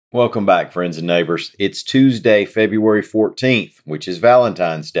Welcome back, friends and neighbors. It's Tuesday, February 14th, which is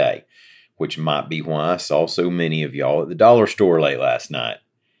Valentine's Day, which might be why I saw so many of y'all at the dollar store late last night.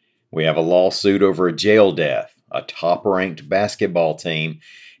 We have a lawsuit over a jail death, a top-ranked basketball team,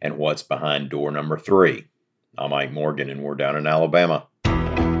 and what's behind door number 3. I'm Mike Morgan, and we're down in Alabama.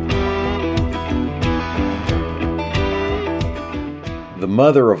 The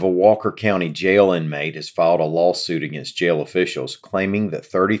mother of a Walker County jail inmate has filed a lawsuit against jail officials claiming that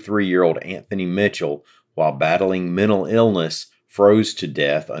 33-year-old Anthony Mitchell, while battling mental illness, froze to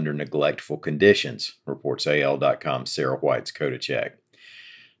death under neglectful conditions, reports AL.com's Sarah White's Kodacheck.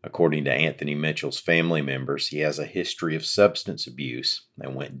 According to Anthony Mitchell's family members, he has a history of substance abuse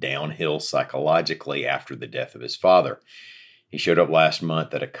and went downhill psychologically after the death of his father. He showed up last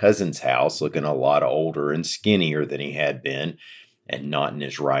month at a cousin's house looking a lot older and skinnier than he had been, and not in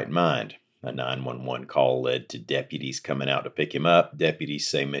his right mind. A 911 call led to deputies coming out to pick him up. Deputies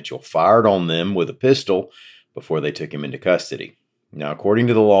say Mitchell fired on them with a pistol before they took him into custody. Now, according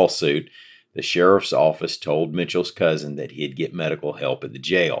to the lawsuit, the sheriff's office told Mitchell's cousin that he'd get medical help at the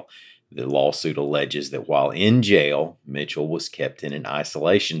jail. The lawsuit alleges that while in jail, Mitchell was kept in an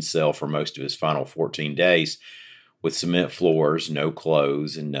isolation cell for most of his final 14 days with cement floors, no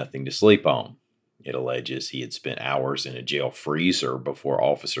clothes, and nothing to sleep on. It alleges he had spent hours in a jail freezer before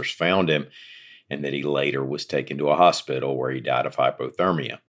officers found him, and that he later was taken to a hospital where he died of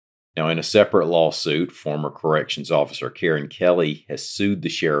hypothermia. Now, in a separate lawsuit, former corrections officer Karen Kelly has sued the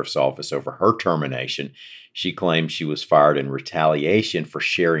sheriff's office over her termination. She claims she was fired in retaliation for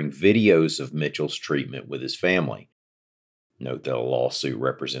sharing videos of Mitchell's treatment with his family. Note that a lawsuit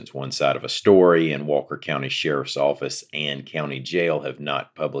represents one side of a story, and Walker County Sheriff's Office and County Jail have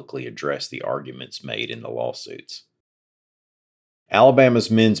not publicly addressed the arguments made in the lawsuits.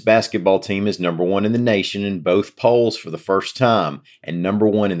 Alabama's men's basketball team is number 1 in the nation in both polls for the first time, and number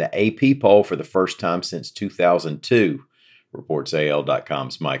 1 in the AP poll for the first time since 2002, reports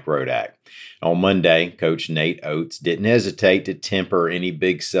AL.com's Mike Rodak. On Monday, Coach Nate Oates didn't hesitate to temper any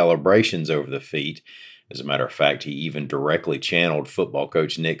big celebrations over the feat. As a matter of fact, he even directly channeled football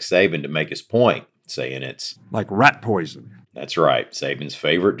coach Nick Saban to make his point, saying it's like rat poison. That's right, Saban's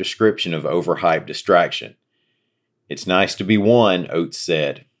favorite description of overhyped distraction. It's nice to be won, Oates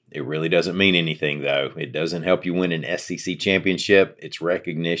said. It really doesn't mean anything, though. It doesn't help you win an SEC championship. It's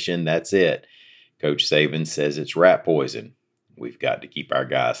recognition, that's it. Coach Saban says it's rat poison. We've got to keep our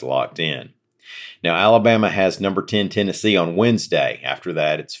guys locked in. Now, Alabama has number 10 Tennessee on Wednesday. After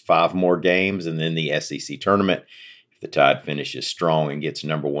that, it's 5 more games and then the SEC tournament. If the Tide finishes strong and gets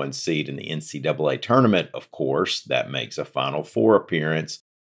number 1 seed in the NCAA tournament, of course, that makes a Final Four appearance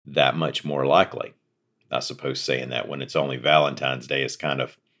that much more likely. I suppose saying that when it's only Valentine's Day is kind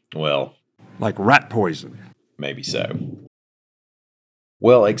of, well, like rat poison. Maybe so.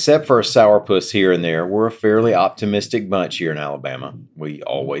 Well, except for a sourpuss here and there, we're a fairly optimistic bunch here in Alabama. We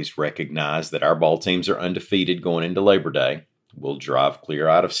always recognize that our ball teams are undefeated going into Labor Day. We'll drive clear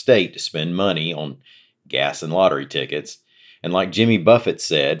out of state to spend money on gas and lottery tickets. And like Jimmy Buffett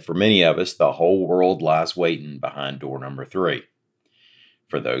said, for many of us, the whole world lies waiting behind door number 3.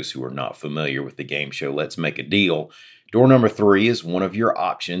 For those who are not familiar with the game show Let's Make a Deal, door number 3 is one of your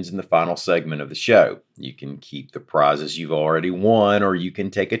options in the final segment of the show. You can keep the prizes you've already won, or you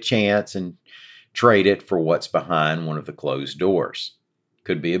can take a chance and trade it for what's behind one of the closed doors.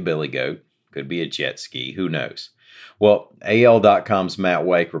 Could be a billy goat, could be a jet ski, who knows? Well, AL.com's Matt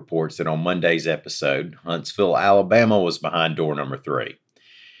Wake reports that on Monday's episode, Huntsville, Alabama was behind door number 3,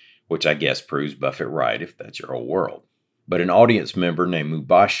 which I guess proves Buffett right if that's your whole world. But an audience member named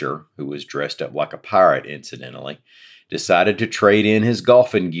Mubashir, who was dressed up like a pirate incidentally, decided to trade in his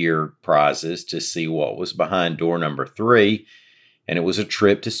golfing gear prizes to see what was behind door number 3, and it was a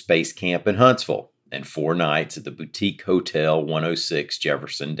trip to Space Camp in Huntsville and 4 nights at the Boutique Hotel 106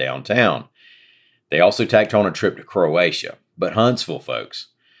 Jefferson downtown. They also tacked on a trip to Croatia, but Huntsville, folks.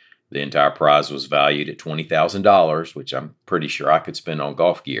 The entire prize was valued at $20,000, which I'm pretty sure I could spend on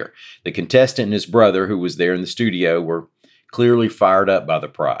golf gear. The contestant and his brother, who was there in the studio, were clearly fired up by the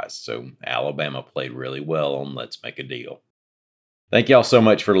prize, so Alabama played really well on Let's Make a Deal. Thank y'all so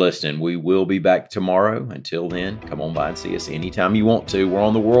much for listening. We will be back tomorrow. Until then, come on by and see us anytime you want to. We're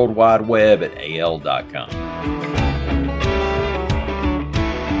on the World Wide Web at AL.com.